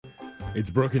It's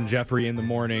Brooke and Jeffrey in the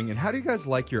morning. And how do you guys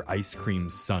like your ice cream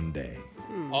sundae?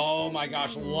 Oh my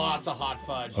gosh, lots of hot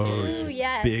fudge. Oh, dude. Ooh,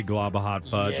 yes. big glob of hot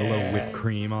fudge, a little whipped Yes.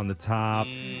 cream on the top,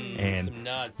 and some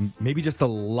nuts. maybe just a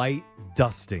light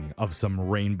dusting of some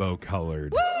rainbow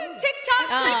colored. TikTok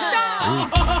click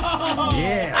shop.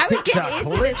 Yeah, I was getting TikTok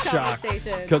into click this shock.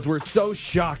 conversation. Because we're so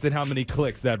shocked at how many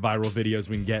clicks that viral video's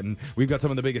been getting. We've got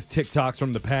some of the biggest TikToks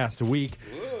from the past week.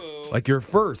 Like your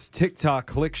first TikTok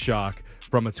click shock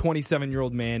from a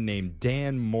 27-year-old man named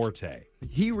Dan Morte.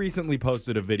 He recently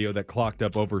posted a video that clocked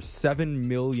up over 7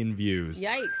 million views.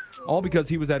 Yikes. All because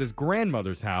he was at his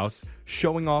grandmother's house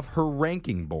showing off her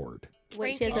ranking board.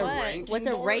 Which is Ranking what's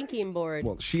a board? ranking board?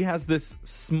 Well, she has this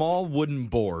small wooden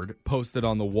board posted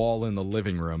on the wall in the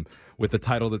living room with a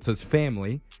title that says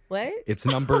family. What? It's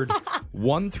numbered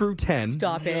 1 through 10.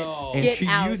 Stop it. No. And Get she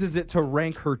out. uses it to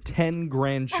rank her 10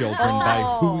 grandchildren by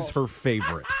who's her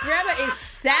favorite. Grandma is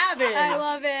savage. I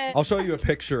love it. I'll show you a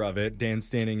picture of it. Dan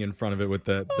standing in front of it with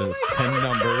the 10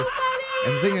 numbers.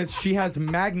 And the thing is, she has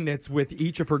magnets with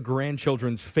each of her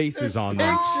grandchildren's faces on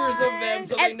them. Pictures of them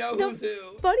so they And know the who's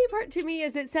who. Funny part to me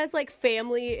is it says like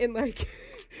family in like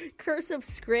cursive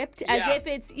script as Yeah. if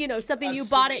it's, something A you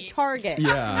bought at sweet- Target.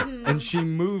 Yeah, and she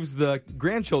moves the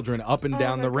grandchildren up and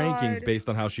down my the rankings God. based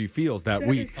on how she feels that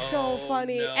week. So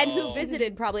funny. no. And who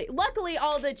visited probably. Luckily,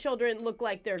 all the children look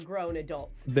like they're grown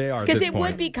adults. They are at Because this it point.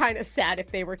 would be kind of sad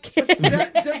if they were kids.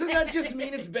 Doesn't that just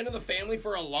mean it's been in the family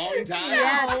for a long time?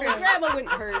 Yeah, true. Grandma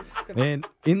wouldn't hurt. And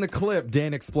in the clip,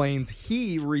 Dan explains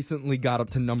he recently got up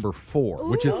to number 4,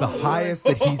 which is the highest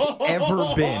that he's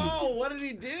ever been. Oh, what did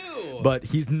he do? But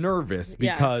he's nervous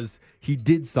Yeah. because he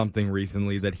did something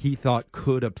recently that he thought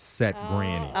could upset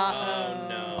Granny. oh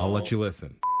no. I'll let you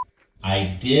listen.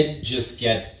 I did just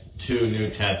get 2 new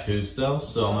tattoos, though,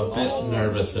 so I'm a bit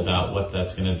nervous about what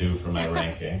that's going to do for my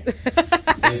ranking.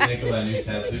 What do you think about new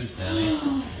tattoos,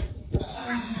 Danny?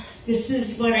 This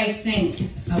is what I think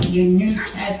of your new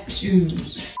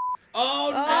tattoos. Oh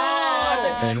no! I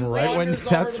bet And she right when wanders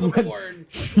that's over to the when board.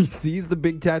 he sees the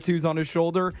big tattoos on his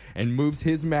shoulder and moves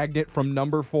his magnet from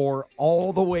number 4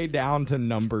 all the way down to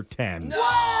number 10.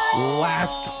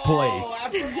 Last place.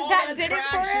 After all That did it for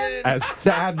him? traction. As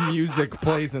sad music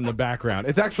plays in the background.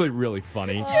 It's actually really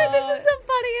funny. Dude, this is the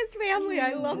funniest family.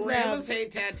 I love Grandmas them.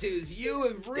 hate tattoos. You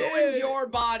have ruined your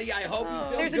body. I hope you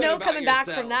feel There's good no about coming back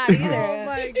yourself. from that either. Oh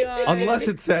my God. Unless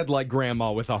it said like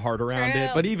grandma with a heart around it. True.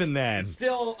 But even then.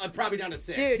 Still, probably down to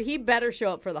 6. Dude, he better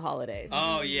show up for the holidays.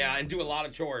 Oh yeah, and do a lot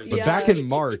of chores. But Yeah. back in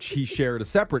March, he shared a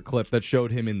separate clip that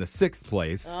showed him in the 6th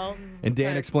place. Oh, And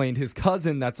Dan okay. explained his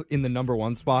cousin that's in the number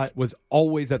 1 spot was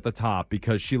always at the top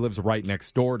because she lives right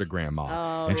next door to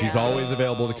grandma. Oh, and she's yeah. always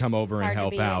available to come over and hard to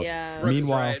help beat, out. yeah. Brooke is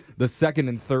Meanwhile, right. the 2nd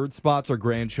and 3rd spots are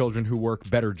grandchildren who work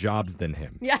better jobs than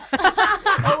him. Yeah.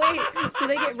 Oh, wait. So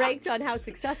they get ranked on how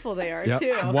successful they are, Yep.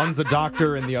 too. One's a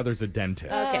doctor and the other's a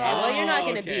dentist. Okay, well, you're not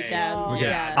going to Okay. beat them. Okay.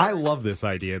 Yeah. I love this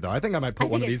idea, though. I think I might put I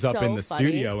one of think these it's up in so the funny.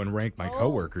 studio and rank my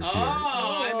coworkers here.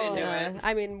 Oh, I'm into it.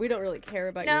 I mean, we don't really care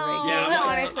about No. your ranking. Yeah, no, I'm,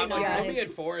 honestly, I'm like, guys. put me at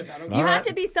 4th. I don't You All have right.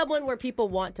 to be someone where people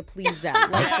want to please them,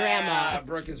 like Yeah, grandma.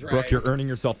 Brooke is right. Brooke, you're earning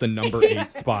yourself the number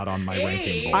 8 spot on my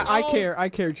ranking board. I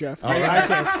care, Jeff. All right.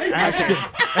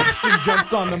 Ashton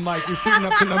jumps on the mic. You're shooting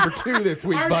up to number 2 this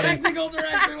week, Our buddy. technical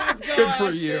director, let's go. Good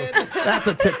for you. Ashton. That's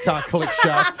a TikTok click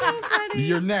shot.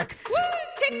 You're next.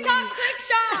 TikTok click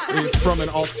shot. Is from an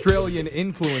Australian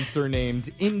influencer named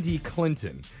Indy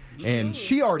Clinton. And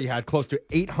she already had close to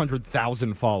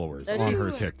 800,000 followers Oh, on she's-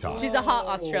 her TikTok. She's a hot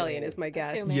Australian, is my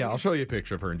guess. Assuming. Yeah, I'll show you a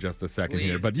picture of her in just a second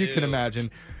here. Please But you can do. imagine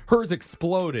hers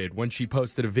exploded when she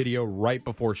posted a video right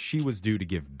before she was due to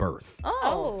give birth.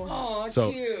 Oh. Aw,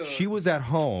 So cute. she was at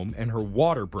home and her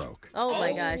water broke. Oh,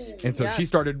 my gosh. And so Yeah. she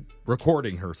started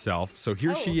recording herself. So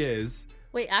here she is.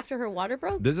 Wait, after her water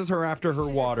broke? This is her after her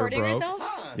water Recording broke. herself?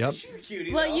 Huh, Yep. She's a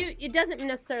cutie, Well, though. it doesn't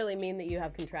necessarily mean that you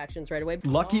have contractions right away.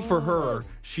 Lucky for her,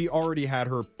 she already had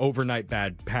her overnight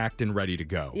bag packed and ready to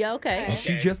go. Yeah, okay. And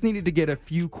she Okay. just needed to get a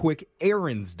few quick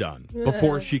errands done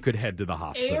before she could head to the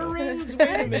hospital. Errands? Wait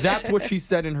a minute. That's what she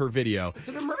said in her video. It's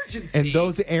an emergency. And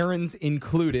those errands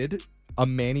included a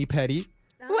mani-pedi,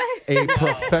 What? a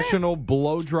professional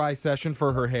blow-dry session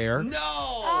for her hair, No.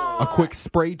 a quick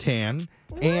spray tan,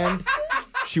 and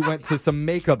she went to some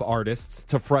makeup artists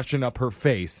to freshen up her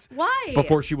face. Why?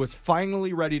 Before she was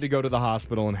finally ready to go to the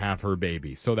hospital and have her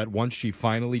baby, so that once she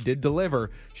finally did deliver,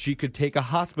 she could take a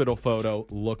hospital photo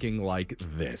looking like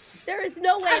this. There is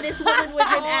no way this woman was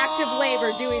in active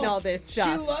labor doing all this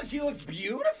stuff. She looks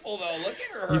beautiful, though. Look at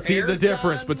her. Her You see the hair's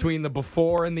difference done. between the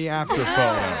before and the after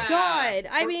photo. God,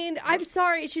 I mean, I'm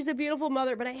sorry, she's a beautiful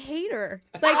mother, but I hate her.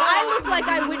 Like, I look like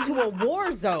I went to a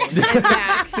war zone. In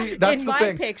fact, See, that's in the my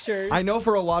thing. pictures. I know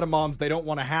for a lot of moms, they don't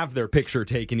want to have their picture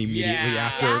taken immediately Yeah.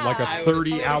 after like a I would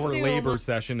 30-hour assume. labor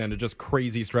session and a just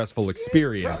crazy stressful Probably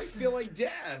experience. feel like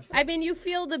death. I mean, you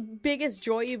feel the biggest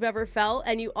joy you've ever felt,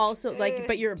 and you also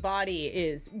but your body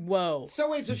is whoa. So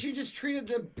wait, so she just treated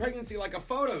the pregnancy like a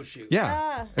photo shoot?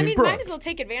 Yeah. I mean, Brooke, might as well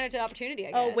take advantage of the opportunity,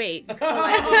 I guess. Oh wait,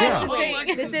 Yeah.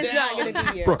 wait, this is not going to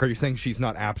be here. Brooke, are you saying she's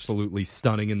not absolutely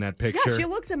stunning in that picture? Yeah, she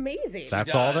looks amazing.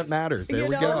 That's all that does. matters. There you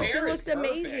we know, go. she Hair is looks perfect.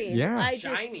 amazing. Yeah. I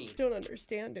Shiny. just don't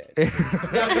understand it.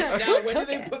 Now when do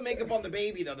they put makeup on the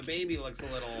baby, though? The baby looks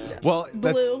a little... Well,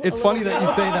 Blue, it's a funny little that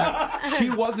you say that. She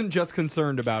wasn't just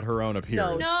concerned about her own No,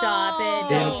 appearance. stop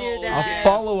it. In Don't do a that.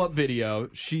 follow-up video,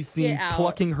 she's seen Get out.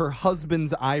 plucking her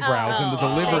husband's eyebrows in the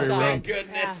delivery thank room, Thank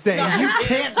goodness. saying, "You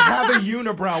can't have a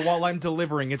unibrow while I'm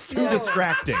delivering. It's too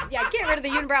distracting." Yeah, get rid of the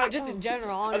unibrow just in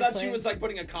general, I honestly. thought she was like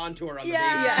putting a contour on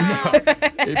Yeah. the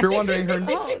baby. If you're wondering, her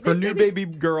this new baby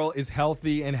girl is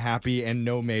healthy and happy and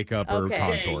no makeup or Okay.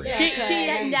 contouring. Yeah.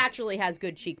 She naturally has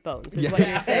good cheekbones, is what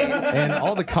you're saying. And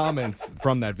all the comments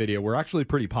from that video were actually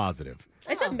pretty positive.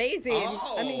 It's amazing.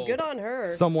 I mean, good on her.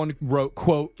 Someone wrote,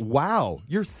 quote, "Wow,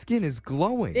 your skin is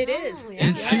glowing." It is.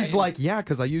 And she's like, "Yeah,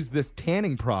 because I use this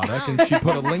tanning product." And she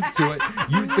put a link to it.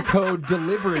 Use the code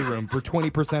delivery room for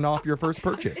 20% off your first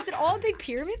purchase. Is it all a big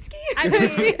pyramid scheme? I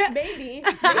mean, maybe,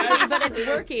 but it's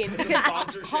working because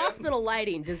Sponsorship. hospital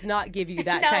lighting does not give you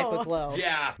that No. type of glow.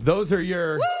 Yeah. Those are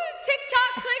your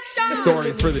TikTok click shot.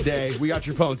 stories for the day. We got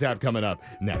your phone tab coming up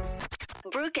next.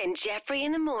 Brooke and Jeffrey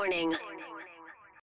in the morning.